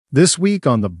This week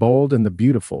on The Bold and the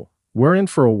Beautiful, we're in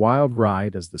for a wild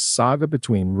ride as the saga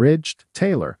between Ridge,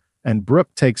 Taylor, and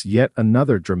Brooke takes yet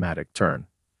another dramatic turn.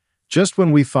 Just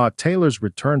when we thought Taylor's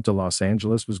return to Los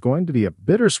Angeles was going to be a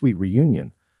bittersweet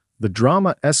reunion, the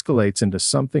drama escalates into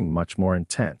something much more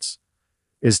intense.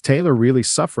 Is Taylor really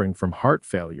suffering from heart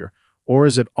failure, or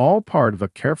is it all part of a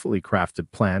carefully crafted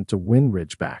plan to win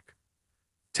Ridge back?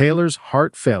 Taylor's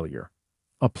heart failure.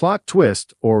 A plot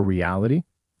twist or reality?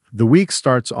 The week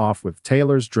starts off with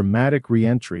Taylor's dramatic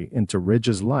re-entry into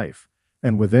Ridge's life,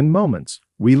 and within moments,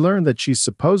 we learn that she's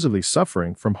supposedly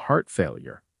suffering from heart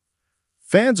failure.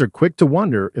 Fans are quick to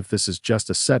wonder if this is just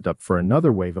a setup for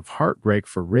another wave of heartbreak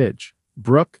for Ridge,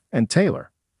 Brooke, and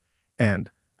Taylor.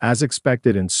 And, as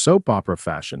expected in soap opera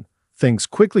fashion, things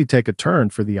quickly take a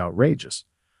turn for the outrageous.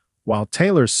 While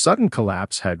Taylor's sudden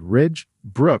collapse had Ridge,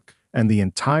 Brooke, and the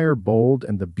entire Bold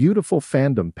and the Beautiful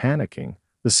fandom panicking,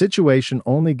 the situation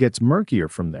only gets murkier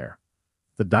from there.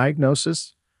 The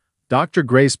diagnosis? Dr.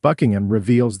 Grace Buckingham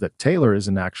reveals that Taylor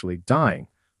isn't actually dying,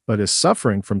 but is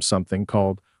suffering from something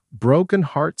called broken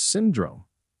heart syndrome.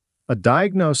 A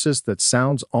diagnosis that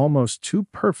sounds almost too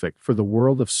perfect for the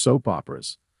world of soap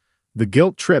operas. The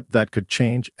guilt trip that could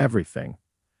change everything.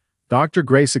 Dr.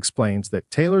 Grace explains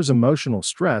that Taylor's emotional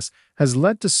stress has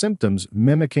led to symptoms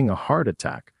mimicking a heart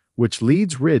attack, which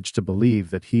leads Ridge to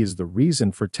believe that he is the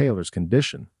reason for Taylor's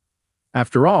condition.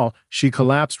 After all, she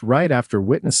collapsed right after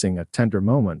witnessing a tender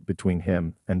moment between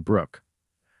him and Brooke.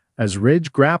 As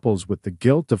Ridge grapples with the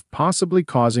guilt of possibly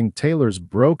causing Taylor's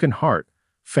broken heart,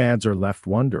 fans are left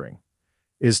wondering,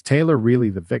 is Taylor really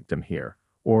the victim here,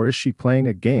 or is she playing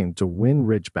a game to win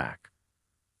Ridge back?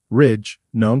 Ridge,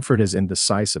 known for his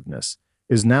indecisiveness,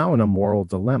 is now in a moral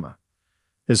dilemma.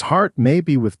 His heart may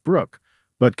be with Brooke,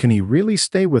 but can he really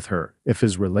stay with her if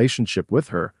his relationship with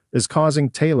her is causing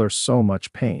Taylor so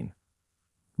much pain?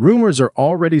 Rumors are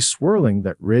already swirling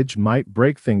that Ridge might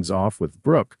break things off with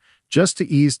Brooke just to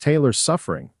ease Taylor's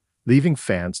suffering, leaving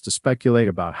fans to speculate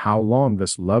about how long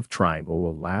this love triangle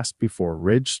will last before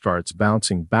Ridge starts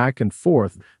bouncing back and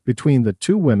forth between the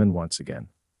two women once again.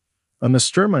 A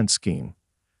mastermind scheme.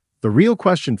 The real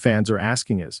question fans are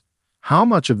asking is, how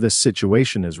much of this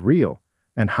situation is real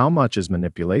and how much is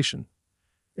manipulation?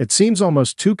 It seems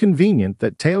almost too convenient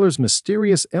that Taylor's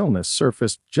mysterious illness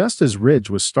surfaced just as Ridge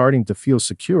was starting to feel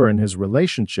secure in his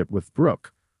relationship with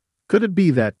Brooke. Could it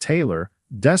be that Taylor,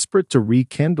 desperate to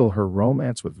rekindle her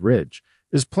romance with Ridge,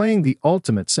 is playing the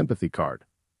ultimate sympathy card?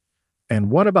 And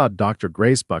what about Dr.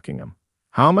 Grace Buckingham?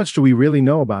 How much do we really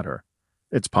know about her?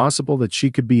 It's possible that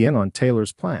she could be in on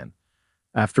Taylor's plan.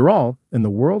 After all, in the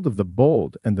world of the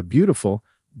bold and the beautiful,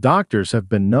 doctors have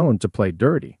been known to play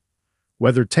dirty.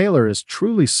 Whether Taylor is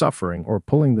truly suffering or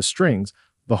pulling the strings,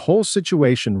 the whole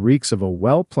situation reeks of a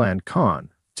well-planned con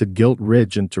to guilt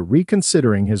Ridge into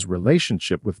reconsidering his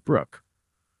relationship with Brooke.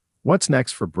 What's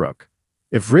next for Brooke?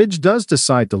 If Ridge does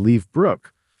decide to leave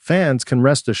Brooke, fans can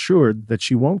rest assured that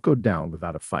she won't go down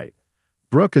without a fight.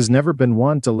 Brooke has never been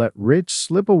one to let Ridge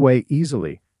slip away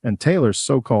easily, and Taylor's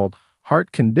so-called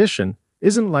heart condition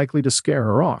isn't likely to scare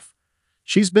her off.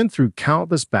 She's been through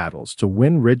countless battles to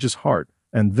win Ridge's heart,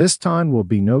 and this time will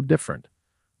be no different.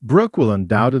 Brooke will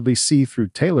undoubtedly see through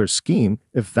Taylor's scheme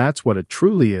if that's what it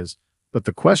truly is, but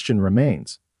the question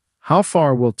remains, how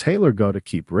far will Taylor go to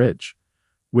keep Ridge?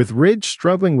 With Ridge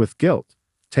struggling with guilt,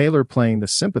 Taylor playing the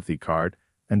sympathy card,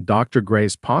 and Dr.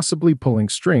 Grace possibly pulling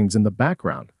strings in the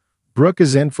background, Brooke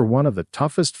is in for one of the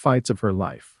toughest fights of her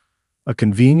life. A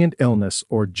convenient illness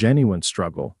or genuine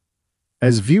struggle.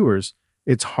 As viewers,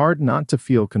 it's hard not to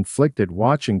feel conflicted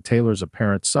watching Taylor's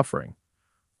apparent suffering.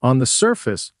 On the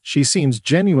surface, she seems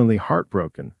genuinely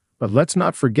heartbroken, but let's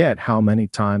not forget how many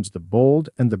times the bold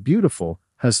and the beautiful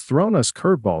has thrown us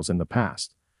curveballs in the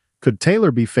past. Could Taylor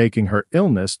be faking her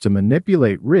illness to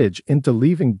manipulate Ridge into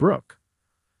leaving Brooke?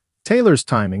 Taylor's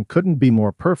timing couldn't be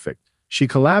more perfect. She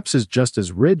collapses just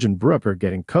as Ridge and Brooke are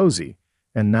getting cozy,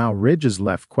 and now Ridge is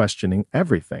left questioning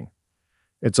everything.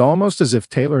 It's almost as if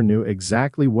Taylor knew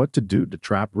exactly what to do to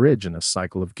trap Ridge in a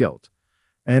cycle of guilt.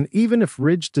 And even if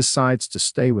Ridge decides to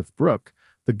stay with Brooke,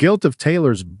 the guilt of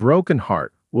Taylor's broken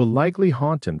heart will likely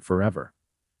haunt him forever.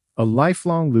 A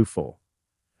lifelong loophole.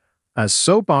 As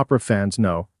soap opera fans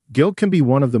know, guilt can be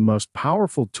one of the most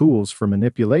powerful tools for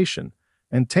manipulation,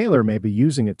 and Taylor may be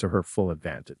using it to her full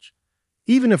advantage.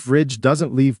 Even if Ridge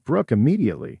doesn't leave Brooke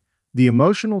immediately, the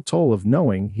emotional toll of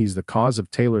knowing he's the cause of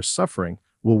Taylor's suffering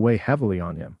will weigh heavily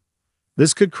on him.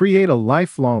 This could create a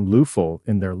lifelong loophole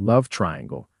in their love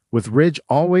triangle, with Ridge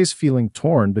always feeling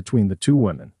torn between the two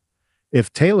women.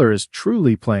 If Taylor is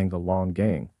truly playing the long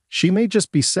game, she may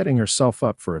just be setting herself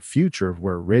up for a future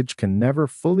where Ridge can never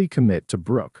fully commit to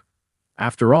Brooke.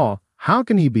 After all, how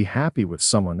can he be happy with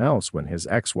someone else when his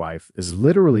ex-wife is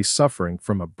literally suffering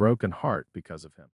from a broken heart because of him?